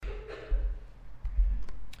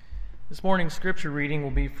This morning's scripture reading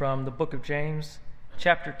will be from the book of James,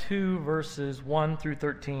 chapter 2, verses 1 through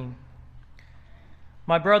 13.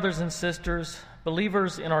 My brothers and sisters,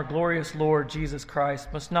 believers in our glorious Lord Jesus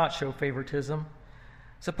Christ must not show favoritism.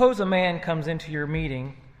 Suppose a man comes into your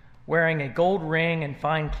meeting wearing a gold ring and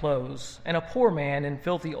fine clothes, and a poor man in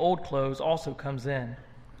filthy old clothes also comes in.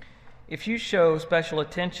 If you show special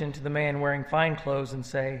attention to the man wearing fine clothes and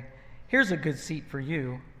say, "Here's a good seat for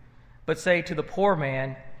you," but say to the poor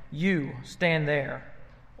man, "You stand there,"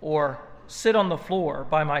 or "Sit on the floor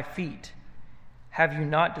by my feet," have you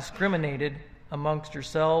not discriminated amongst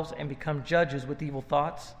yourselves and become judges with evil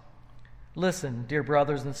thoughts? Listen, dear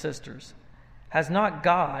brothers and sisters, has not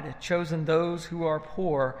God chosen those who are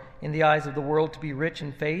poor in the eyes of the world to be rich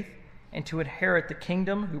in faith and to inherit the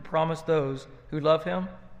kingdom who promised those who love him?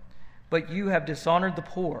 But you have dishonored the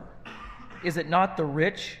poor. Is it not the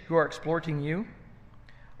rich who are exploiting you?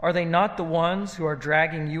 Are they not the ones who are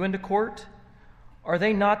dragging you into court? Are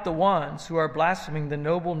they not the ones who are blaspheming the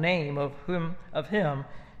noble name of him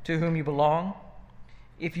to whom you belong?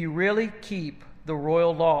 If you really keep the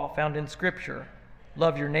royal law found in Scripture,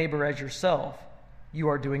 love your neighbor as yourself, you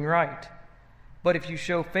are doing right. But if you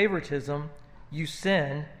show favoritism, you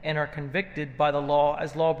sin and are convicted by the law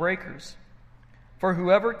as lawbreakers. For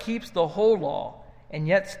whoever keeps the whole law and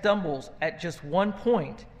yet stumbles at just one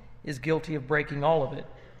point is guilty of breaking all of it.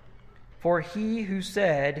 For he who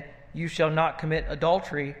said, "You shall not commit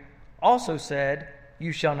adultery," also said,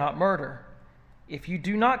 "You shall not murder." If you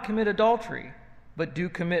do not commit adultery, but do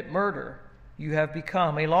commit murder, you have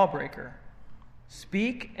become a lawbreaker.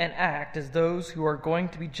 Speak and act as those who are going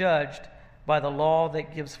to be judged by the law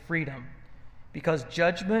that gives freedom, because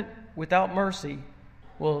judgment without mercy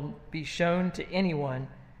will be shown to anyone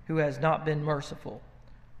who has not been merciful.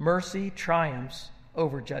 Mercy triumphs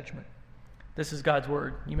over judgment. This is God's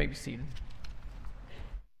word. You may be seated.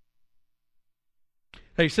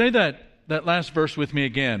 Hey, say that last verse with me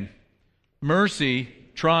again. Mercy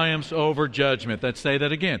triumphs over judgment. Let's say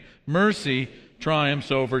that again. Mercy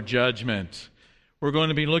triumphs over judgment. We're going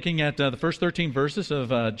to be looking at the first 13 verses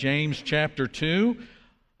of James chapter 2.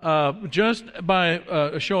 Just by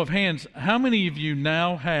a show of hands, how many of you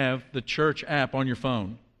now have the church app on your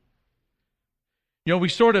phone? You know, we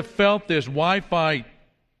sort of felt this Wi-Fi,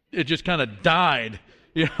 it just kind of died,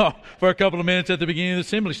 for a couple of minutes at the beginning of the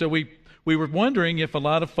assembly. So we were wondering if a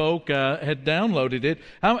lot of folk had downloaded it.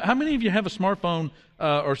 How many of you have a smartphone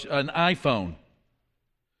or an iPhone?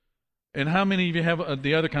 And how many of you have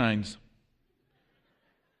the other kinds?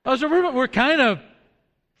 Oh, so we're kind of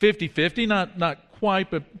 50-50, not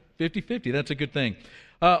quite, but 50-50. That's a good thing.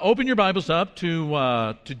 Open your Bibles up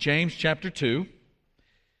to James chapter 2.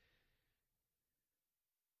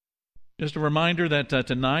 Just a reminder that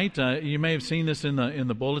tonight, you may have seen this in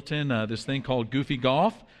the bulletin, this thing called Goofy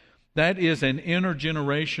Golf. That is an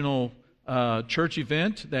intergenerational church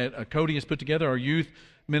event that Cody has put together, our youth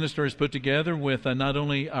minister has put together with not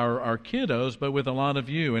only our kiddos, but with a lot of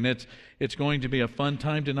you. And it's going to be a fun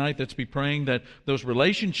time tonight. Let's be praying that those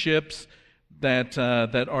relationships that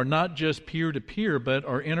are not just peer-to-peer, but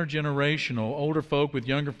are intergenerational, older folk with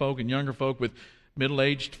younger folk and younger folk with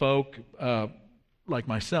middle-aged folk like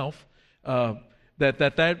myself,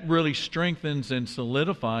 that really strengthens and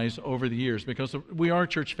solidifies over the years, because we are a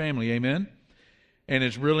church family, amen? And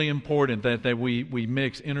it's really important that we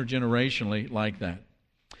mix intergenerationally like that.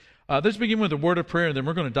 Let's begin with a word of prayer, and then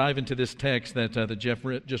we're going to dive into this text that Jeff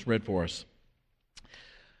just read for us.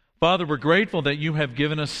 Father, we're grateful that you have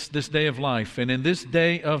given us this day of life, and in this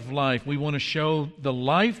day of life, we want to show the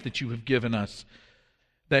life that you have given us,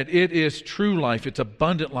 that it is true life, it's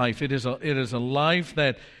abundant life, it is a life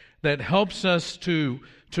that helps us to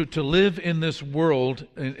live in this world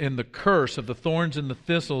in the curse of the thorns and the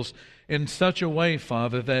thistles in such a way,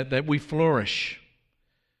 Father, that we flourish.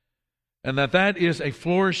 And that is a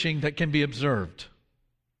flourishing that can be observed.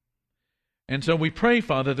 And so we pray,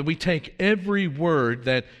 Father, that we take every word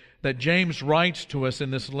that James writes to us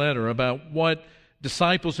in this letter about what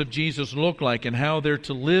disciples of Jesus look like and how they're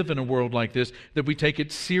to live in a world like this, that we take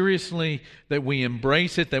it seriously, that we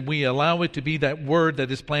embrace it, that we allow it to be that word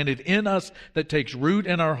that is planted in us, that takes root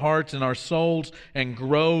in our hearts and our souls and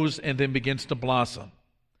grows and then begins to blossom.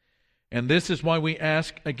 And this is why we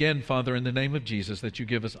ask again, Father, in the name of Jesus, that you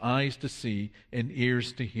give us eyes to see and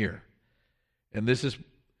ears to hear. And this is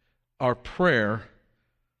our prayer,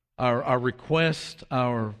 our request,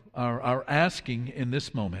 our asking in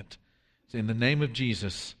this moment. In the name of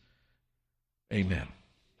Jesus, amen.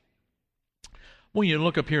 When you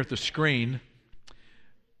look up here at the screen,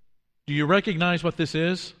 do you recognize what this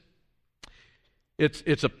is?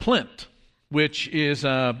 It's a plinth. which is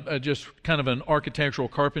just kind of an architectural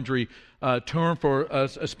carpentry term for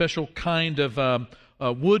a special kind of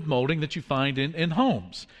wood molding that you find in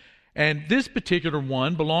homes. And this particular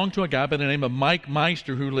one belonged to a guy by the name of Mike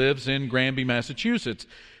Meister, who lives in Granby, Massachusetts.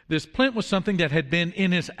 This plinth was something that had been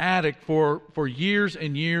in his attic for years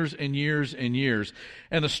and years and years and years.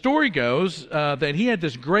 And the story goes that he had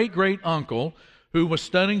this great-great-uncle who was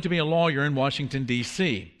studying to be a lawyer in Washington,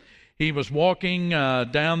 D.C. He was walking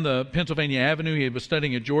down the Pennsylvania Avenue. He was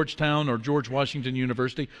studying at Georgetown or George Washington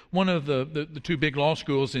University, one of the two big law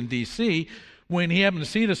schools in D.C., when he happened to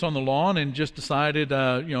see this on the lawn and just decided,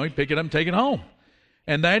 he'd pick it up and take it home.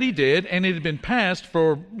 And that he did, and it had been passed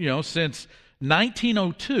for, since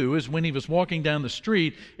 1902 is when he was walking down the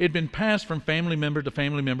street. It had been passed from family member to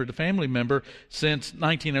family member to family member since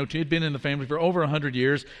 1902. It had been in the family for over 100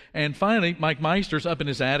 years. And finally, Mike Meister's up in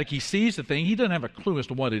his attic. He sees the thing. He doesn't have a clue as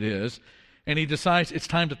to what it is. And he decides it's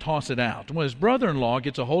time to toss it out. Well, his brother-in-law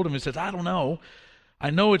gets a hold of him and says, I don't know. I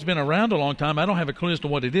know it's been around a long time. I don't have a clue as to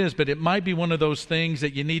what it is, but it might be one of those things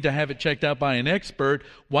that you need to have it checked out by an expert.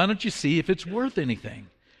 Why don't you see if it's worth anything?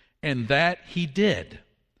 And that he did.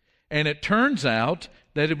 And it turns out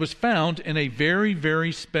that it was found in a very,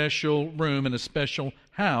 very special room in a special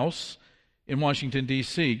house in Washington,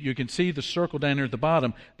 D.C. You can see the circle down there at the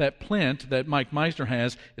bottom. That plinth that Mike Meister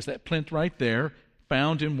has is that plinth right there,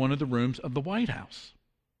 found in one of the rooms of the White House.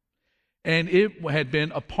 And it had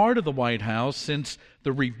been a part of the White House since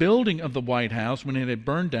the rebuilding of the White House when it had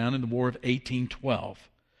burned down in the War of 1812.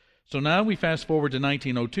 So now we fast forward to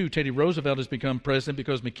 1902. Teddy Roosevelt has become president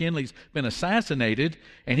because McKinley's been assassinated,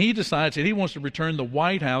 and he decides that he wants to return the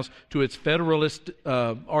White House to its Federalist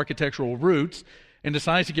architectural roots and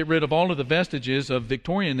decides to get rid of all of the vestiges of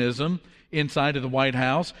Victorianism inside of the White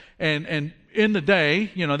House. And in the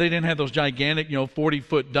day, they didn't have those gigantic,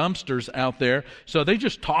 40-foot dumpsters out there, so they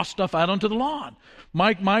just tossed stuff out onto the lawn.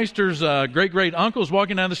 Mike Meister's great-great-uncle is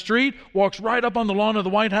walking down the street, walks right up on the lawn of the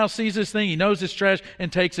White House, sees this thing, he knows it's trash,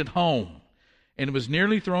 and takes it home. And it was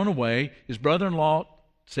nearly thrown away. His brother-in-law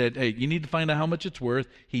said, hey, you need to find out how much it's worth.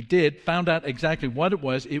 He did, found out exactly what it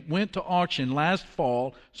was. It went to auction last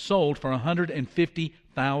fall, sold for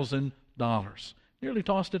 $150,000. Nearly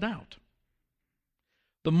tossed it out.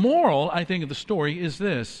 The moral, I think, of the story is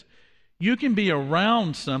this. You can be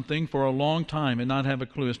around something for a long time and not have a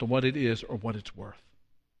clue as to what it is or what it's worth.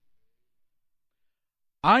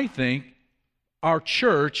 I think our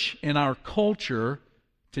church and our culture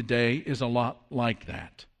today is a lot like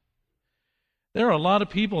that. There are a lot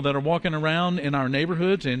of people that are walking around in our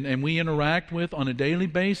neighborhoods and we interact with on a daily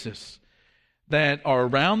basis that are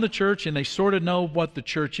around the church and they sort of know what the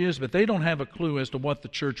church is, but they don't have a clue as to what the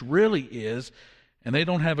church really is, and they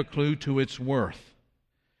don't have a clue to its worth.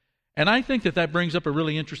 And I think that brings up a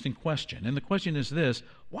really interesting question. And the question is this: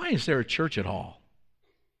 why is there a church at all?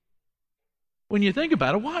 When you think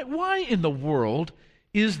about it, why in the world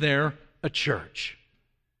is there a church?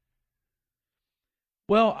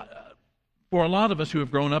 Well, for a lot of us who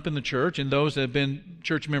have grown up in the church and those that have been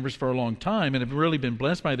church members for a long time and have really been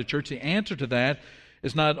blessed by the church, the answer to that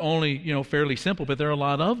is not only, fairly simple, but there are a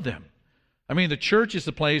lot of them. I mean, the church is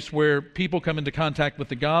the place where people come into contact with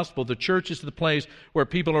the gospel. The church is the place where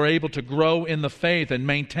people are able to grow in the faith and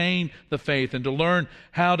maintain the faith and to learn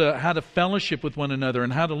how to fellowship with one another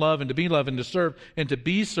and how to love and to be loved and to serve and to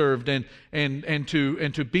be served and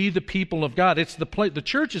to be the people of God. It's the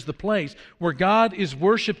church is the place where God is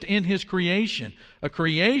worshiped in His creation, a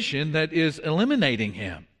creation that is eliminating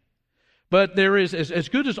Him. But there is, as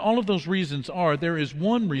good as all of those reasons are, there is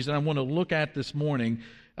one reason I want to look at this morning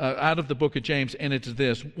out of the book of James, and it's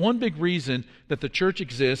this. One big reason that the church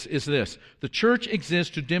exists is this. The church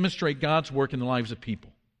exists to demonstrate God's work in the lives of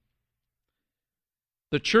people.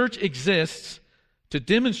 The church exists to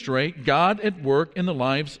demonstrate God at work in the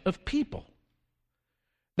lives of people.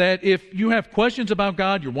 That if you have questions about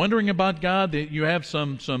God, you're wondering about God, that you have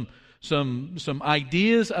some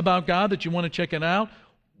ideas about God that you want to check it out,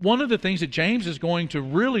 one of the things that James is going to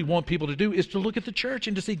really want people to do is to look at the church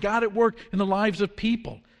and to see God at work in the lives of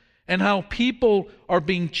people and how people are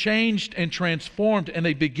being changed and transformed and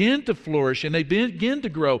they begin to flourish and they begin to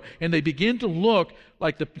grow and they begin to look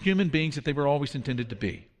like the human beings that they were always intended to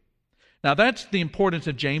be. Now that's the importance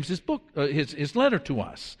of James's book, his letter to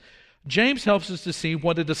us. James helps us to see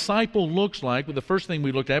what a disciple looks like. Well, the first thing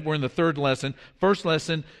we looked at, we're in the third lesson. First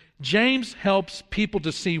lesson, James helps people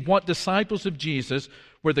to see what disciples of Jesus,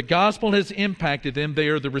 where the gospel has impacted them, they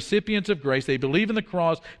are the recipients of grace, they believe in the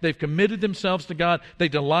cross, they've committed themselves to God, they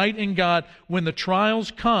delight in God. When the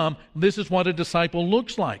trials come, this is what a disciple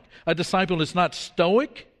looks like. A disciple is not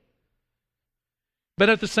stoic, But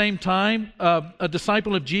at the same time, a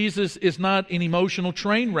disciple of Jesus is not an emotional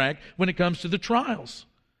train wreck when it comes to the trials.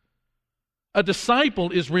 A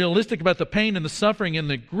disciple is realistic about the pain and the suffering and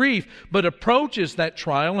the grief, but approaches that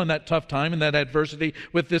trial and that tough time and that adversity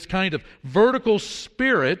with this kind of vertical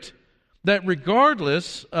spirit that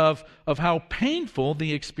regardless of how painful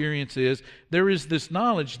the experience is, there is this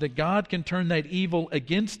knowledge that God can turn that evil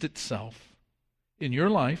against itself in your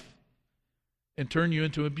life and turn you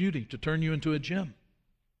into a beauty, to turn you into a gem.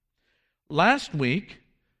 Last week,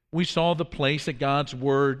 we saw the place that God's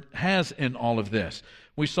Word has in all of this.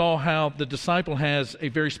 We saw how the disciple has a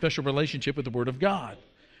very special relationship with the Word of God.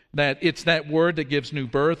 That it's that Word that gives new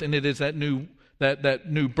birth, and it is that new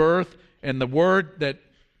birth and the Word that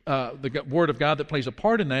the Word of God that plays a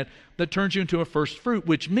part in that turns you into a first fruit,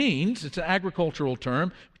 which means, it's an agricultural term,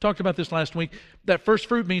 we talked about this last week, that first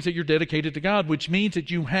fruit means that you're dedicated to God, which means that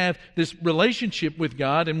you have this relationship with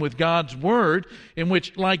God and with God's Word, in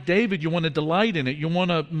which, like David, you want to delight in it, you want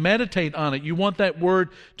to meditate on it, you want that Word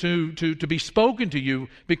to be spoken to you.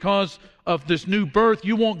 Because of this new birth,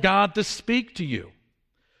 you want God to speak to you.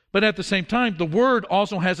 But at the same time, the Word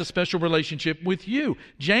also has a special relationship with you.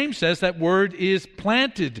 James says that Word is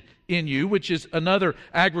planted in you, which is another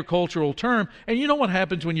agricultural term. And you know what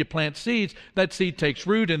happens when you plant seeds? That seed takes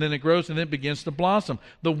root, and then it grows, and then it begins to blossom.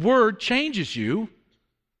 The Word changes you.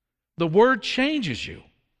 The Word changes you.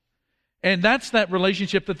 And that's that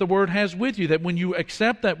relationship that the Word has with you, that when you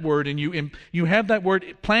accept that Word and you have that Word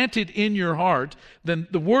planted in your heart, then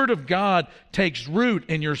the Word of God takes root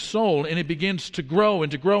in your soul, and it begins to grow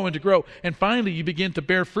and to grow and to grow. And finally, you begin to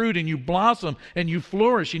bear fruit, and you blossom, and you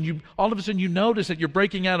flourish, and all of a sudden you notice that you're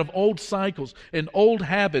breaking out of old cycles and old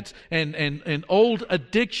habits and old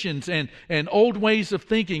addictions and old ways of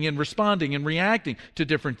thinking and responding and reacting to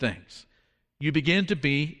different things. You begin to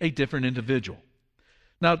be a different individual.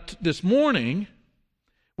 Now, this morning,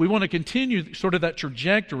 we want to continue sort of that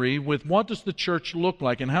trajectory with what does the church look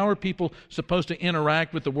like and how are people supposed to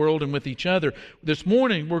interact with the world and with each other. This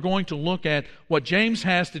morning, we're going to look at what James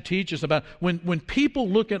has to teach us about when people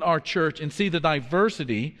look at our church and see the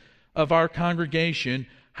diversity of our congregation,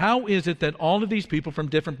 how is it that all of these people from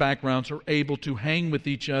different backgrounds are able to hang with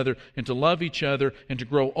each other and to love each other and to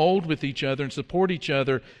grow old with each other and support each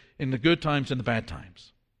other in the good times and the bad times?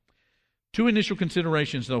 Two initial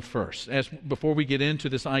considerations, though, first, before we get into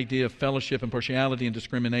this idea of fellowship and partiality and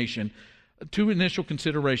discrimination. Two initial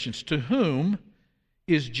considerations. To whom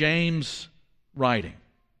is James writing?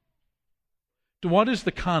 What is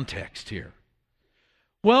the context here?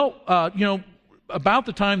 Well, about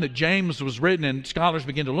the time that James was written and scholars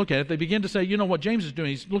begin to look at it, they begin to say, what James is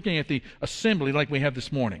doing, he's looking at the assembly like we have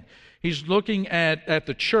this morning. He's looking at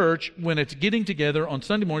the church when it's getting together on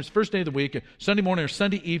Sunday morning, it's the first day of the week, Sunday morning or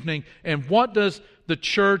Sunday evening, and what does the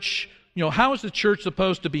church, how is the church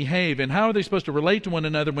supposed to behave, and how are they supposed to relate to one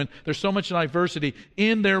another when there's so much diversity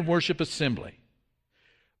in their worship assembly?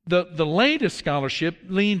 The latest scholarship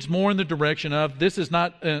leans more in the direction of this is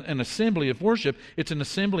not an assembly of worship, it's an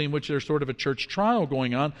assembly in which there's sort of a church trial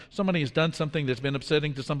going on. Somebody has done something that's been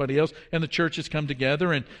upsetting to somebody else, and the church has come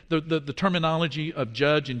together, and the terminology of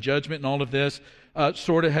judge and judgment and all of this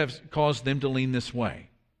sort of has caused them to lean this way.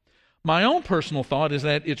 My own personal thought is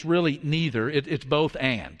that it's really neither, it's both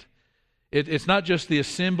and. It's not just the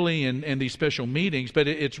assembly and these special meetings, but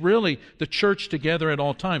it's really the church together at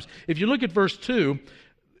all times. If you look at verse 2,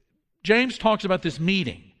 James talks about this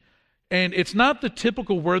meeting, and it's not the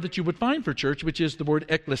typical word that you would find for church, which is the word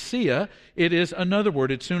ecclesia. It is another word.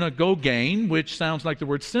 It's synagogein, which sounds like the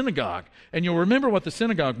word synagogue. And you'll remember what the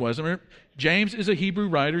synagogue was. James is a Hebrew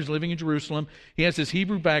writer. He's living in Jerusalem. He has this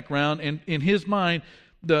Hebrew background, and in his mind,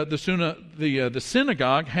 the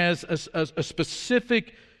synagogue has a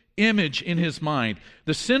specific image in his mind.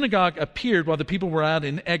 The synagogue appeared while the people were out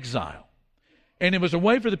in exile. And it was a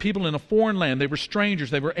way for the people in a foreign land. They were strangers.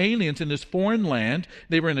 They were aliens in this foreign land.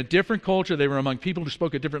 They were in a different culture. They were among people who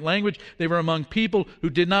spoke a different language. They were among people who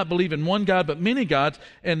did not believe in one God but many gods.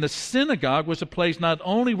 And the synagogue was a place not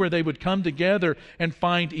only where they would come together and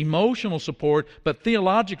find emotional support, but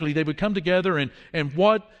theologically they would come together and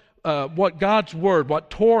what God's Word, what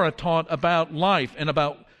Torah taught about life and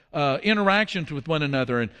about interactions with one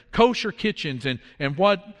another and kosher kitchens and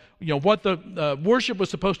what the worship was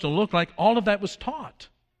supposed to look like, all of that was taught.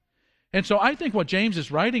 And so I think what James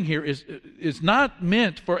is writing here is not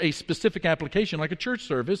meant for a specific application like a church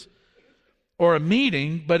service or a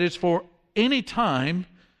meeting, but it's for any time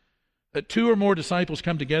that two or more disciples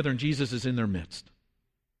come together and Jesus is in their midst.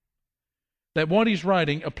 That what he's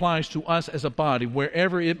writing applies to us as a body,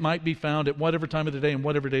 wherever it might be found at whatever time of the day and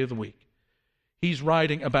whatever day of the week. He's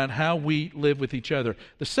writing about how we live with each other.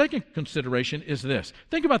 The second consideration is this.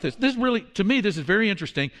 Think about this. This really, to me, this is very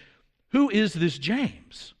interesting. Who is this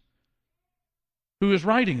James who is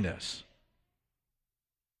writing this?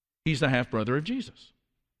 He's the half-brother of Jesus.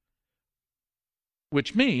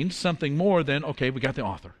 Which means something more than, okay, we got the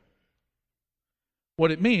author. What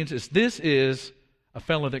it means is this is a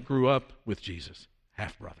fellow that grew up with Jesus,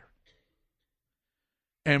 half-brother.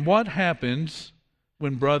 And what happens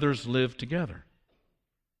when brothers live together?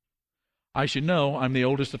 I should know I'm the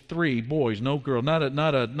oldest of 3 boys, no girl, not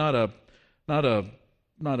a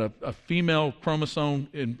female chromosome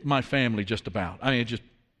in my family, just about. I mean,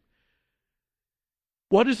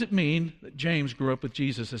 what does it mean that James grew up with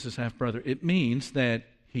Jesus as his half-brother? It means that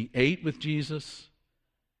he ate with Jesus,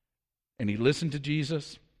 and he listened to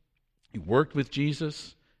Jesus, he worked with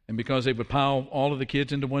Jesus, and because they would pile all of the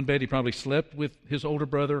kids into one bed, he probably slept with his older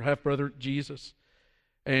brother, half-brother Jesus.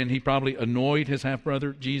 And he probably annoyed his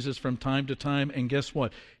half-brother Jesus from time to time. And guess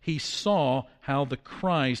what? He saw how the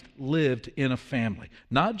Christ lived in a family.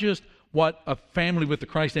 Not just what a family with the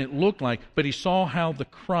Christ in it looked like, but he saw how the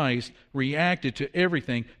Christ reacted to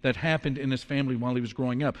everything that happened in his family while he was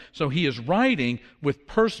growing up. So he is writing with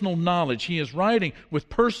personal knowledge. He is writing with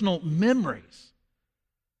personal memories.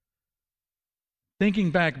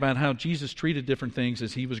 Thinking back about how Jesus treated different things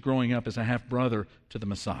as he was growing up as a half-brother to the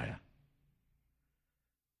Messiah.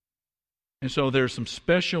 And so there's some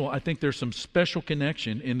special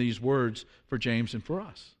connection in these words for James and for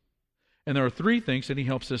us. And there are 3 things that he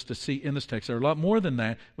helps us to see in this text. There are a lot more than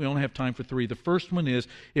that. We only have time for 3. The first one is,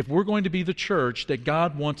 if we're going to be the church that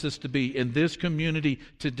God wants us to be in this community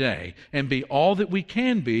today, and be all that we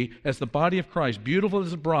can be as the body of Christ, beautiful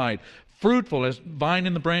as a bride, fruitful as vine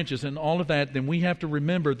in the branches, and all of that, then we have to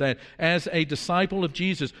remember that as a disciple of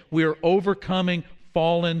Jesus, we are overcoming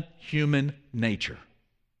fallen human nature.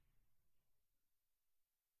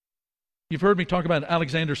 You've heard me talk about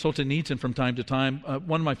Alexander Solzhenitsyn from time to time,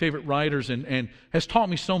 one of my favorite writers, and has taught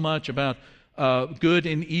me so much about good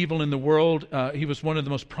and evil in the world. He was one of the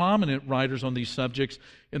most prominent writers on these subjects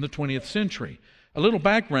in the 20th century. A little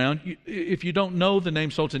background, if you don't know the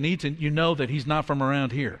name Solzhenitsyn, you know that he's not from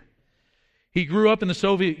around here. He grew up in the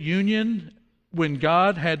Soviet Union when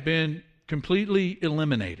God had been completely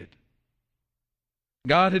eliminated.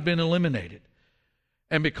 God had been eliminated.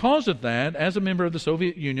 And because of that, as a member of the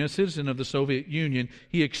Soviet Union, a citizen of the Soviet Union,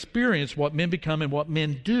 he experienced what men become and what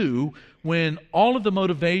men do when all of the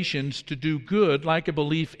motivations to do good, like a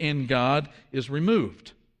belief in God, is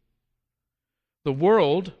removed. The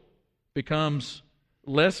world becomes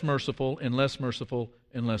less merciful and less merciful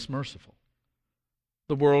and less merciful.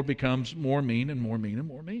 The world becomes more mean and more mean and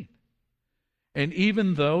more mean. And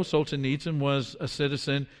even though Solzhenitsyn was a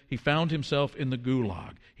citizen, he found himself in the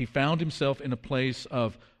gulag. He found himself in a place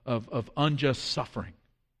of unjust suffering.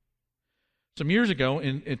 Some years ago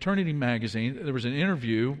in Eternity magazine, there was an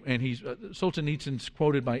interview, and Solzhenitsyn's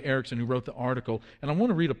quoted by Erickson, who wrote the article. And I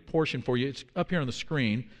want to read a portion for you. It's up here on the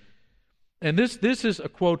screen. And this is a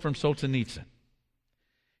quote from Solzhenitsyn.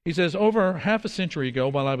 He says, over half a century ago,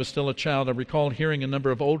 while I was still a child, I recalled hearing a number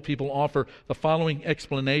of old people offer the following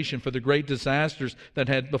explanation for the great disasters that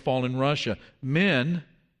had befallen Russia. Men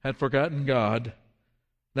had forgotten God.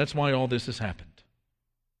 That's why all this has happened.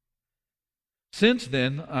 Since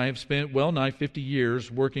then, I have spent well nigh 50 years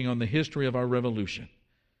working on the history of our revolution.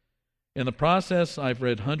 In the process, I've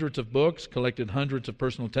read hundreds of books, collected hundreds of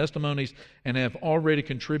personal testimonies, and have already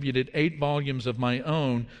contributed 8 volumes of my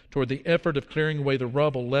own toward the effort of clearing away the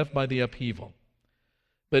rubble left by the upheaval.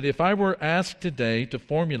 But if I were asked today to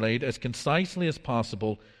formulate as concisely as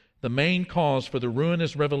possible the main cause for the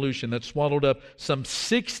ruinous revolution that swallowed up some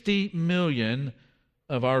 60 million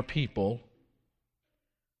of our people,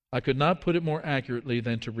 I could not put it more accurately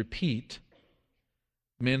than to repeat,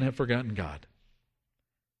 men have forgotten God.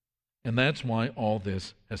 And that's why all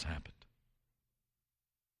this has happened.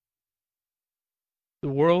 The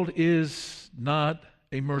world is not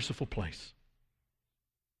a merciful place.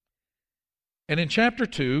 And in chapter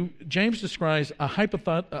 2, James describes a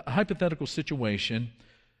hypothetical situation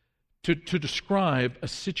to describe a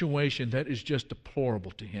situation that is just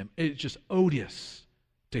deplorable to him. It's just odious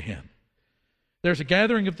to him. There's a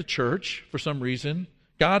gathering of the church for some reason.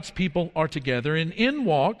 God's people are together, and in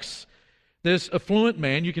walks this affluent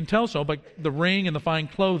man. You can tell so by the ring and the fine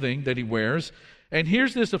clothing that he wears. And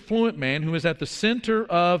here's this affluent man who is at the center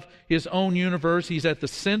of his own universe. He's at the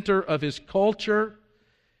center of his culture.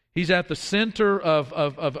 He's at the center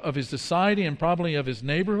of his society and probably of his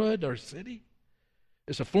neighborhood or city.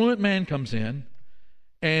 This affluent man comes in,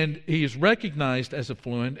 and he is recognized as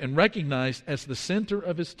affluent and recognized as the center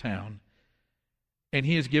of his town. And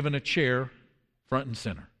he is given a chair front and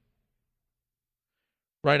center.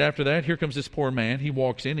 Right after that, here comes this poor man. He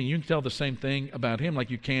walks in, and you can tell the same thing about him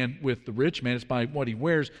like you can with the rich man. It's by what he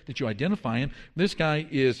wears that you identify him. This guy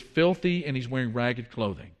is filthy, and he's wearing ragged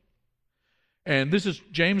clothing. And this is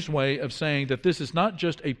James' way of saying that this is not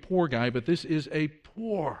just a poor guy, but this is a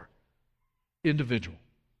poor individual.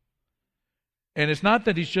 And it's not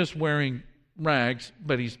that he's just wearing rags,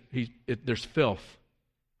 but there's filth.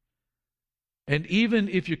 And even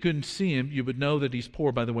if you couldn't see him, you would know that he's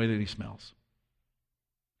poor by the way that he smells.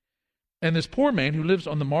 And this poor man who lives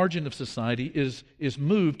on the margin of society is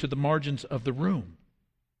moved to the margins of the room.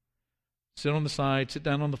 Sit on the side, sit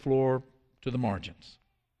down on the floor, to the margins.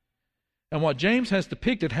 And what James has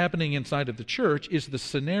depicted happening inside of the church is the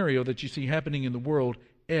scenario that you see happening in the world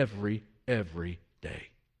every day.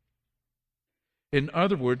 In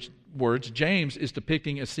other words, James is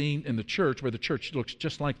depicting a scene in the church where the church looks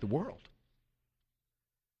just like the world.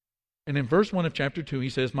 And in verse 1 of chapter 2, he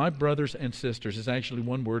says, my brothers and sisters, is actually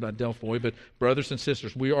one word, adelphoi, but brothers and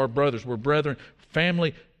sisters. We are brothers. We're brethren,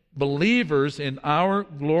 family. Believers in our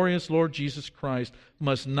glorious Lord Jesus Christ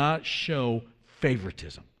must not show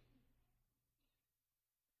favoritism.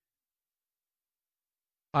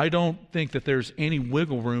 I don't think that there's any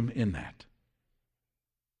wiggle room in that.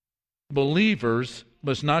 Believers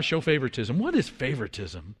must not show favoritism. What is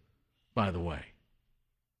favoritism, by the way?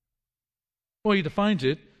 Well, he defines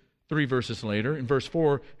it 3 verses later. In verse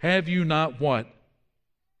 4, have you not what?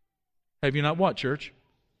 Have you not what, church?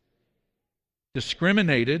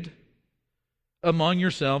 Discriminated among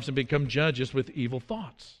yourselves and become judges with evil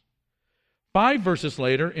thoughts. 5 verses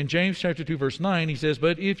later, in James chapter 2, verse 9, he says,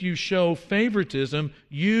 but if you show favoritism,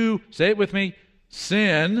 you, say it with me,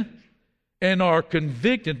 sin and are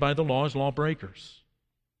convicted by the law as lawbreakers.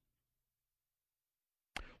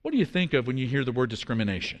 What do you think of when you hear the word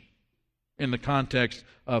discrimination in the context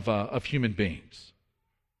of human beings?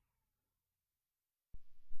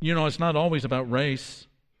 You know, it's not always about race.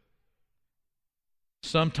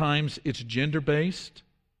 Sometimes it's gender-based.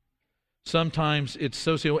 Sometimes it's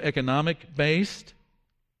socioeconomic-based.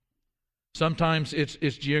 Sometimes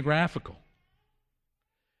it's geographical.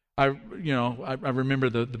 I remember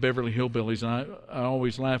the Beverly Hillbillies, and I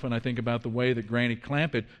always laugh when I think about the way that Granny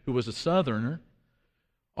Clampett, who was a Southerner,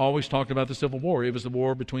 always talked about the Civil War. It was the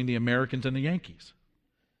war between the Americans and the Yankees.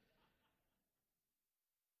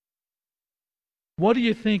 What do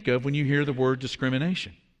you think of when you hear the word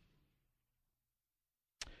discrimination?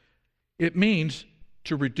 It means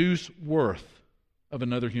to reduce worth of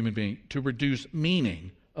another human being, to reduce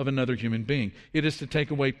meaning of another human being. It is to take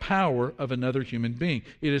away power of another human being.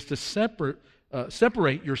 It is to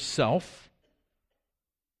separate yourself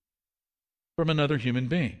from another human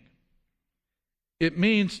being. It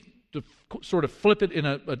means to sort of flip it in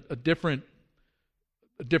a different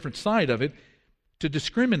side of it. To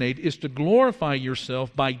discriminate is to glorify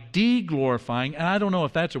yourself by de-glorifying, and I don't know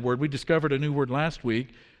if that's a word. We discovered a new word last week,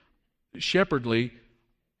 shepherdly,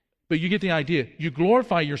 but you get the idea. You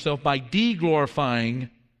glorify yourself by de-glorifying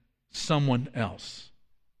someone else.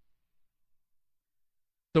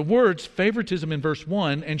 The words favoritism in verse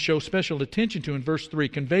 1 and show special attention to in verse 3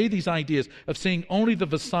 convey these ideas of seeing only the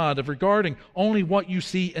facade, of regarding only what you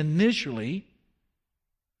see initially,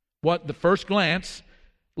 what the first glance,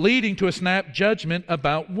 leading to a snap judgment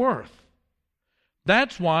about worth.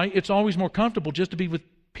 That's why it's always more comfortable just to be with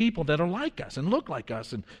people that are like us and look like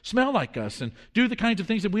us and smell like us and do the kinds of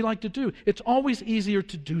things that we like to do. It's always easier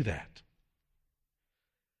to do that.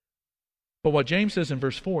 But what James says in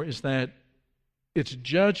verse 4 is that it's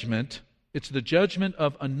judgment, it's the judgment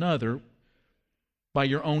of another by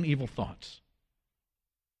your own evil thoughts.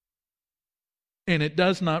 And it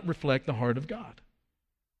does not reflect the heart of God.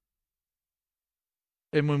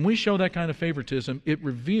 And when we show that kind of favoritism, it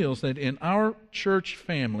reveals that in our church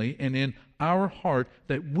family and in our heart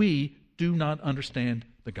that we do not understand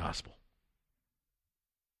the gospel.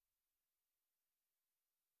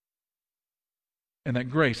 And that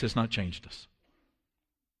grace has not changed us.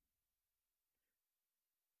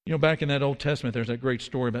 You know, back in that Old Testament, there's that great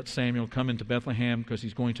story about Samuel coming to Bethlehem because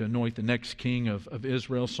he's going to anoint the next king of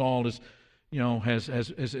Israel. Saul is, has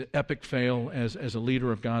an epic fail as a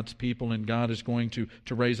leader of God's people, and God is going to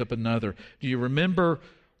raise up another. Do you remember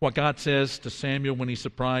what God says to Samuel when he's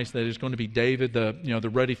surprised that it's going to be David, the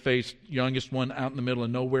ruddy-faced youngest one out in the middle of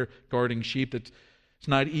nowhere guarding sheep that's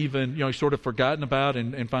not even, he's sort of forgotten about,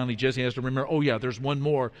 and finally Jesse has to remember, oh yeah, there's one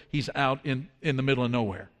more. He's out in the middle of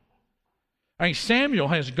nowhere. I mean, Samuel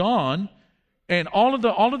has gone, and all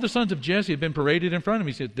of the sons of Jesse have been paraded in front of him.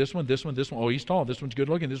 He said, this one. Oh, he's tall. This one's good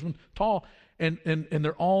looking. This one's tall. And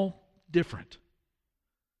they're all different.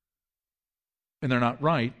 And they're not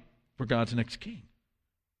right for God's next king.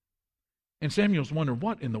 And Samuel's wondering,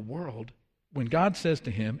 what in the world? When God says to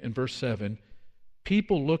him in verse 7,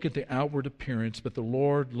 people look at the outward appearance, but the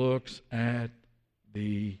Lord looks at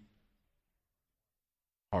the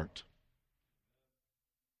heart.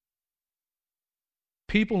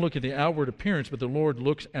 People look at the outward appearance, but the Lord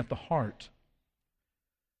looks at the heart.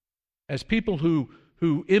 As people who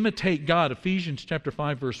imitate God, Ephesians chapter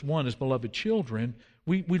 5, verse 1, as beloved children,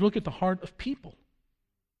 we look at the heart of people.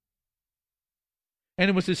 And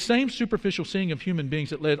it was this same superficial seeing of human beings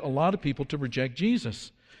that led a lot of people to reject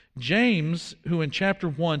Jesus. James, who in chapter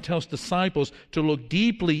 1 tells disciples to look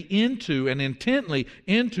deeply into and intently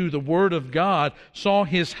into the Word of God, saw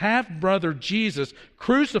his half-brother Jesus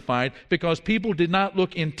crucified because people did not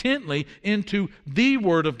look intently into the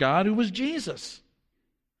Word of God, who was Jesus.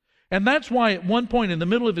 And that's why at one point in the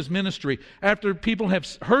middle of his ministry, after people have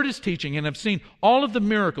heard his teaching and have seen all of the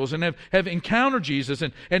miracles and have encountered Jesus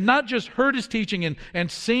and not just heard his teaching and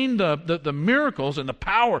seen the miracles and the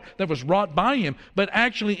power that was wrought by him, but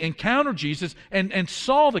actually encountered Jesus and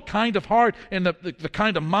saw the kind of heart and the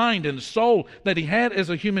kind of mind and soul that he had as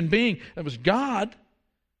a human being that was God,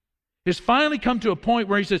 has finally come to a point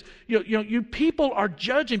where he says, you people are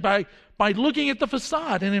judging by looking at the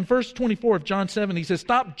facade. And in verse 24 of John 7, he says,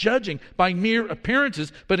 stop judging by mere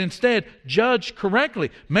appearances, but instead judge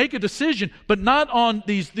correctly. Make a decision, but not on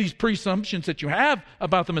these presumptions that you have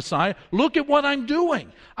about the Messiah. Look at what I'm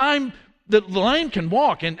doing. The lame can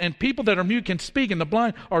walk, and people that are mute can speak, and the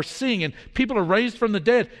blind are seeing, and people are raised from the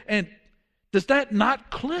dead. And does that not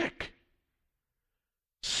click?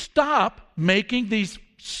 Stop making these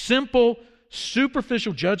simple,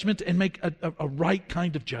 superficial judgments and make a right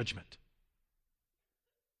kind of judgment.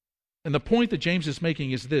 And the point that James is making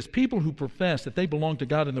is this: people who profess that they belong to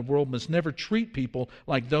God in the world must never treat people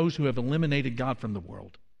like those who have eliminated God from the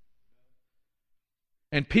world.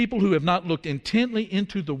 And people who have not looked intently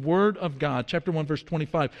into the Word of God, chapter 1, verse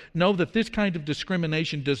 25, know that this kind of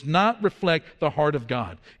discrimination does not reflect the heart of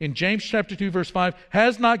God. In James chapter 2, verse 5,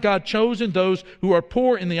 has not God chosen those who are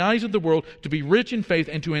poor in the eyes of the world to be rich in faith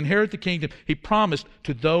and to inherit the kingdom He promised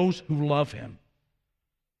to those who love Him?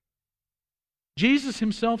 Jesus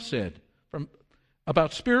Himself said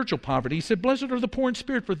about spiritual poverty, He said, blessed are the poor in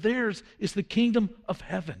spirit, for theirs is the kingdom of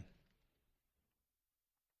heaven.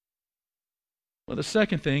 Well, the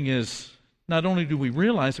second thing is, not only do we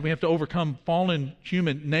realize that we have to overcome fallen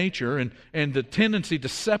human nature and the tendency to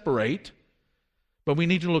separate, but we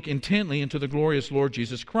need to look intently into the glorious Lord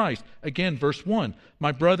Jesus Christ. Again, verse 1,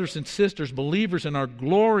 my brothers and sisters, believers in our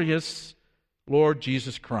glorious Lord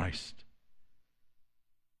Jesus Christ.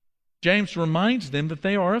 James reminds them that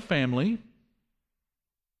they are a family,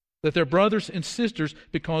 that they're brothers and sisters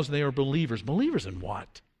because they are believers. Believers in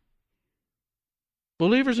what?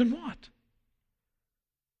 Believers in what?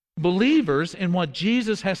 Believers in what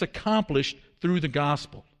Jesus has accomplished through the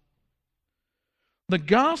gospel. The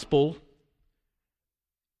gospel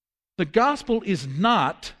is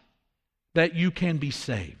not that you can be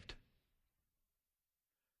saved.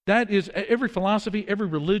 That is, every philosophy, every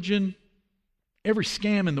religion, every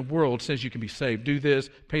scam in the world says you can be saved. Do this,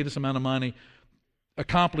 pay this amount of money,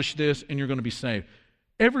 accomplish this, and you're going to be saved.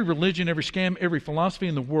 Every religion, every scam, every philosophy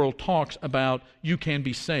in the world talks about you can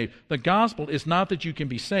be saved. The gospel is not that you can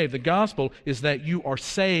be saved. The gospel is that you are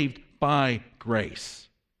saved by grace.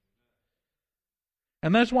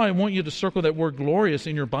 And that's why I want you to circle that word glorious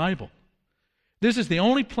in your Bible. This is the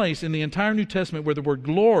only place in the entire New Testament where the word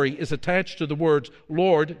glory is attached to the words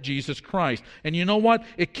Lord Jesus Christ. And you know what?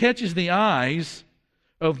 It catches the eyes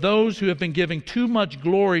of those who have been giving too much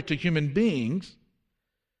glory to human beings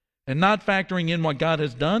and not factoring in what God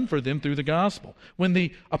has done for them through the gospel. When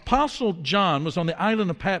the Apostle John was on the island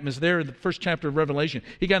of Patmos there in the first chapter of Revelation,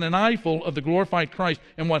 he got an eyeful of the glorified Christ,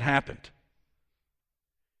 and what happened?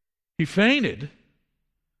 He fainted,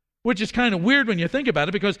 which is kind of weird when you think about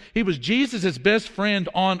it, because he was Jesus' best friend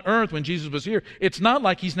on earth when Jesus was here. It's not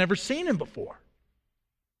like he's never seen him before.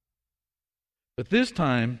 But this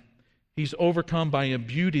time, he's overcome by a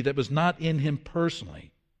beauty that was not in him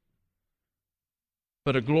personally,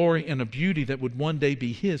 but a glory and a beauty that would one day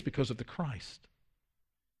be his because of the Christ.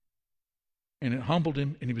 And it humbled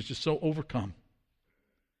him, and he was just so overcome.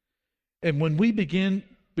 And when we begin,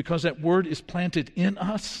 because that word is planted in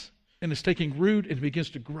us, and it's taking root, and it begins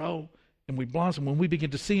to grow, and we blossom, when we begin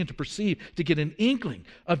to see and to perceive, to get an inkling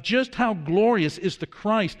of just how glorious is the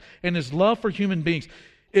Christ and His love for human beings,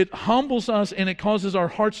 it humbles us and it causes our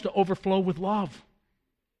hearts to overflow with love.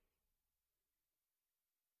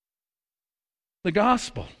 The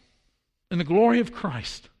gospel and the glory of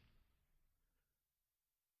Christ.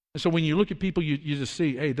 And so when you look at people, you just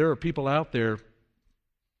see, hey, there are people out there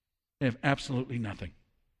They have absolutely nothing.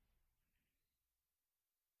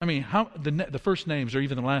 I mean, how the first names or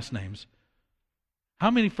even the last names, how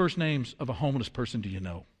many first names of a homeless person do you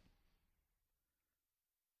know?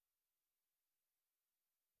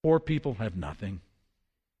 Poor people have nothing.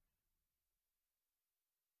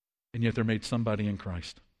 And yet they're made somebody in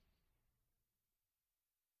Christ.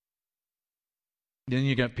 Then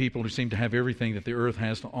you got people who seem to have everything that the earth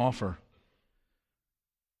has to offer.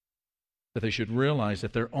 But they should realize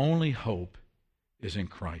that their only hope is in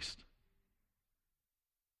Christ.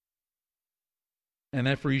 And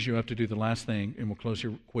that frees you up to do the last thing, and we'll close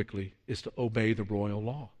here quickly, is to obey the royal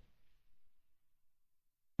law.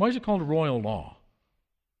 Why is it called a royal law?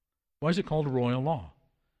 Why is it called a royal law?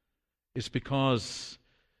 It's because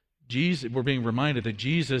we're being reminded that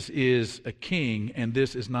Jesus is a king, and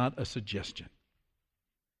this is not a suggestion.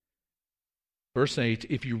 Verse 8,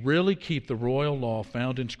 if you really keep the royal law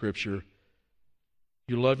found in Scripture,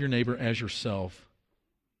 you love your neighbor as yourself,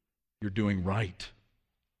 you're doing right.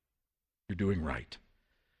 You're doing right.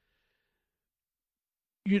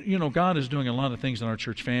 You know, God is doing a lot of things in our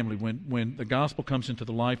church family. When the gospel comes into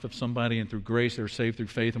the life of somebody and through grace they're saved through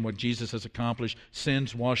faith in what Jesus has accomplished,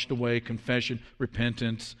 sins washed away, confession,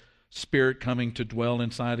 repentance, Spirit coming to dwell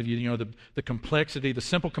inside of you. You know, the complexity, the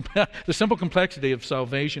simple complexity of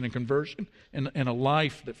salvation and conversion and a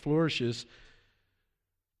life that flourishes.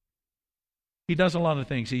 He does a lot of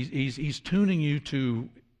things. He's tuning you to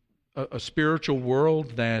a spiritual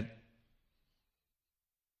world that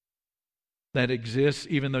exists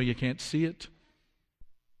even though you can't see it.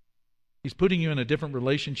 He's putting you in a different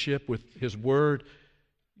relationship with His Word.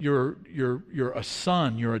 You're a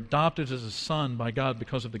son. You're adopted as a son by God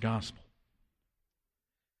because of the gospel.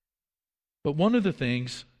 But one of the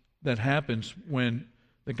things that happens when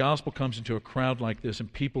the gospel comes into a crowd like this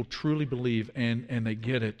and people truly believe and they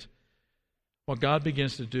get it, what God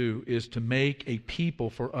begins to do is to make a people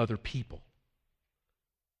for other people.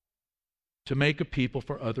 To make a people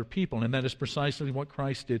for other people. And that is precisely what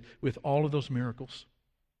Christ did with all of those miracles.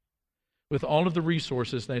 With all of the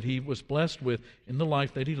resources that He was blessed with in the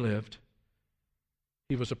life that He lived,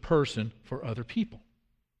 He was a person for other people.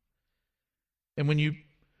 And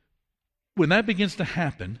when that begins to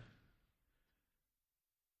happen,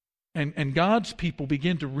 and God's people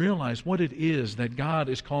begin to realize what it is that God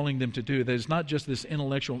is calling them to do, that it's not just this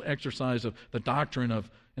intellectual exercise of the doctrine of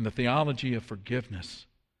and the theology of forgiveness,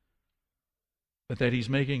 but that He's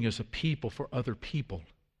making us a people for other people.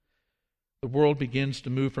 The world begins to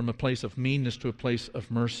move from a place of meanness to a place of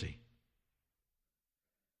mercy.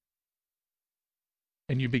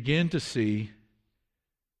 And you begin to see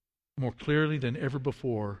more clearly than ever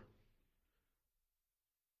before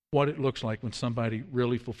what it looks like when somebody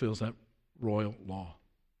really fulfills that royal law.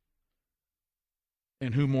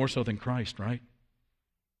 And who more so than Christ, right?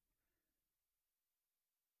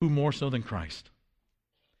 Who more so than Christ?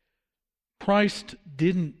 Christ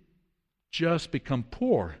didn't just become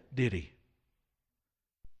poor, did He?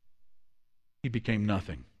 He became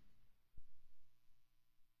nothing.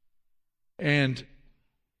 And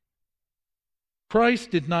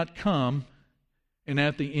Christ did not come and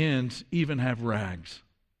at the end even have rags,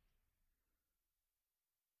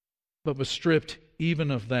 but was stripped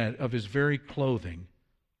even of that, of His very clothing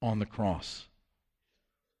on the cross,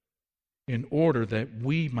 in order that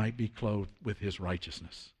we might be clothed with His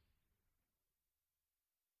righteousness.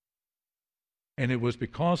 And it was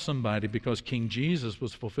because King Jesus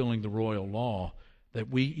was fulfilling the royal law, that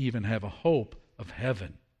we even have a hope of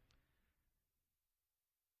heaven.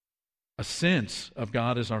 A sense of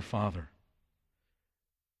God as our Father.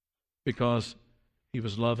 Because He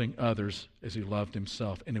was loving others as He loved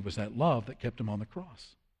Himself. And it was that love that kept Him on the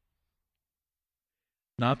cross.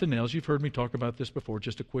 Not the nails. You've heard me talk about this before.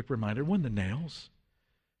 Just a quick reminder. It wasn't the nails.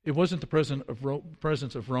 It wasn't the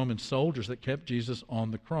presence of Roman soldiers that kept Jesus on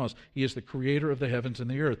the cross. He is the creator of the heavens and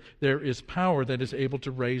the earth. There is power that is able to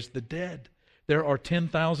raise the dead. There are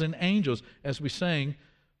 10,000 angels, as we sang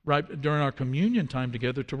right during our communion time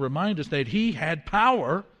together, to remind us that He had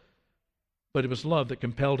power, but it was love that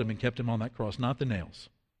compelled Him and kept Him on that cross, not the nails.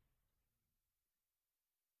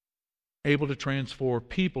 Able to transform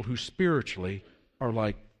people who spiritually are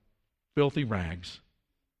like filthy rags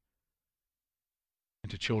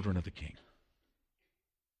into children of the King.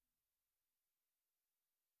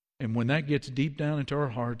 And when that gets deep down into our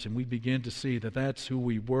hearts and we begin to see that that's who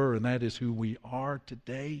we were and that is who we are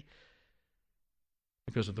today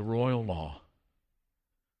because of the royal law,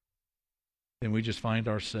 then we just find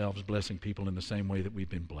ourselves blessing people in the same way that we've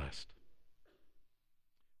been blessed.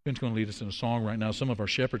 Ben's going to lead us in a song right now. Some of our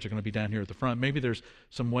shepherds are going to be down here at the front. Maybe there's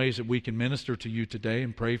some ways that we can minister to you today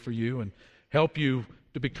and pray for you and help you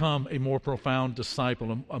to become a more profound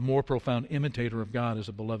disciple, a more profound imitator of God as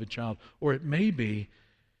a beloved child. Or it may be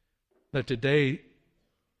that today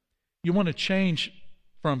you want to change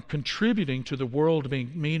from contributing to the world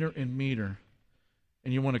being meaner and meaner,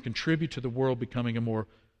 and you want to contribute to the world becoming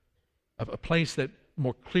a place that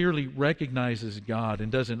more clearly recognizes God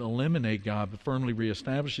and doesn't eliminate God, but firmly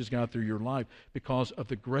reestablishes God through your life because of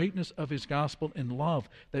the greatness of His gospel and love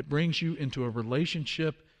that brings you into a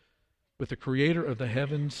relationship with the Creator of the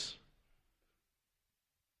heavens,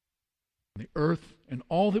 the earth, and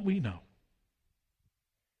all that we know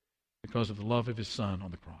because of the love of His Son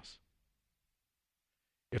on the cross.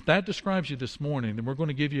 If that describes you this morning, then we're going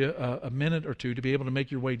to give you a minute or two to be able to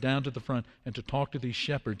make your way down to the front and to talk to these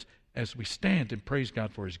shepherds as we stand and praise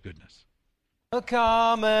God for His goodness. A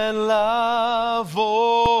common love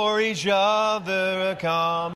for each other, a common